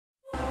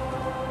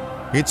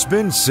It's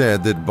been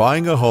said that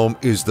buying a home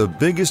is the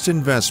biggest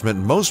investment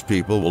most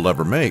people will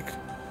ever make.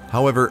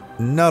 However,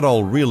 not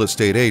all real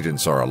estate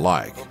agents are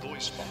alike.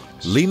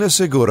 Lina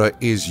Segura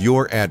is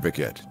your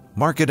advocate,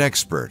 market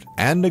expert,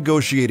 and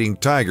negotiating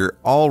tiger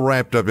all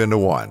wrapped up into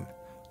one.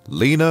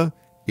 Lina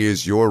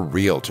is your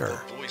realtor.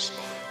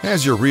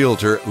 As your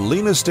realtor,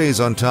 Lina stays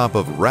on top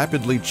of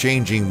rapidly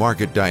changing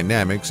market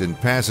dynamics and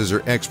passes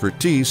her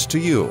expertise to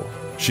you.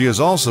 She is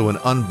also an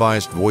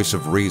unbiased voice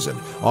of reason,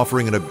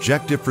 offering an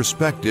objective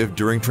perspective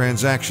during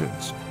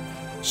transactions.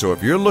 So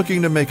if you're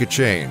looking to make a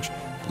change,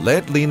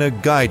 let Lina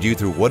guide you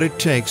through what it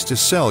takes to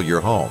sell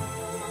your home.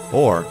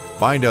 Or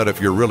find out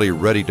if you're really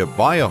ready to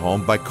buy a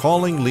home by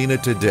calling Lina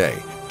today,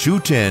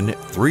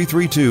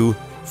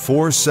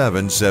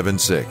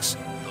 210-332-4776.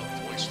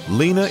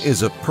 Lina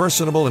is a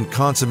personable and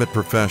consummate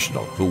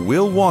professional who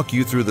will walk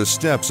you through the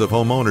steps of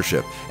home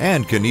ownership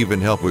and can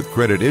even help with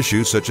credit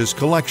issues such as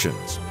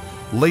collections,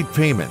 late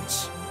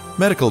payments,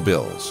 medical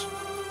bills,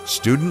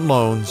 student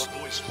loans,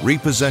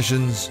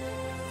 repossessions,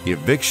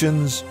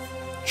 evictions,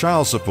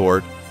 child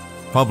support,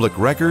 public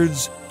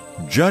records,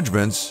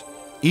 judgments,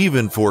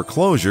 even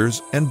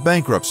foreclosures and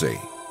bankruptcy.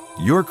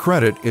 Your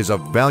credit is a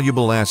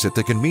valuable asset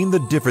that can mean the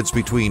difference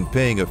between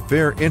paying a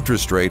fair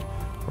interest rate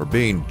or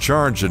being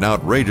charged an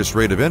outrageous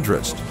rate of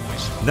interest,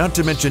 not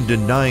to mention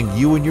denying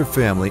you and your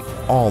family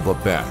all the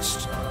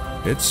best.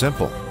 It's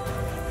simple.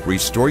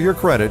 Restore your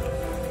credit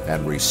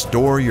and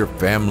restore your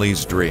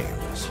family's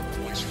dreams.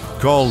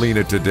 Call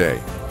Lina today,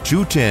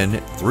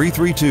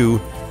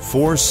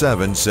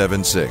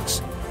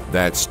 210-332-4776.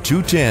 That's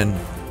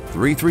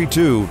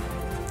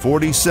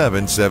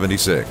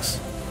 210-332-4776.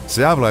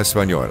 Se habla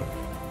español.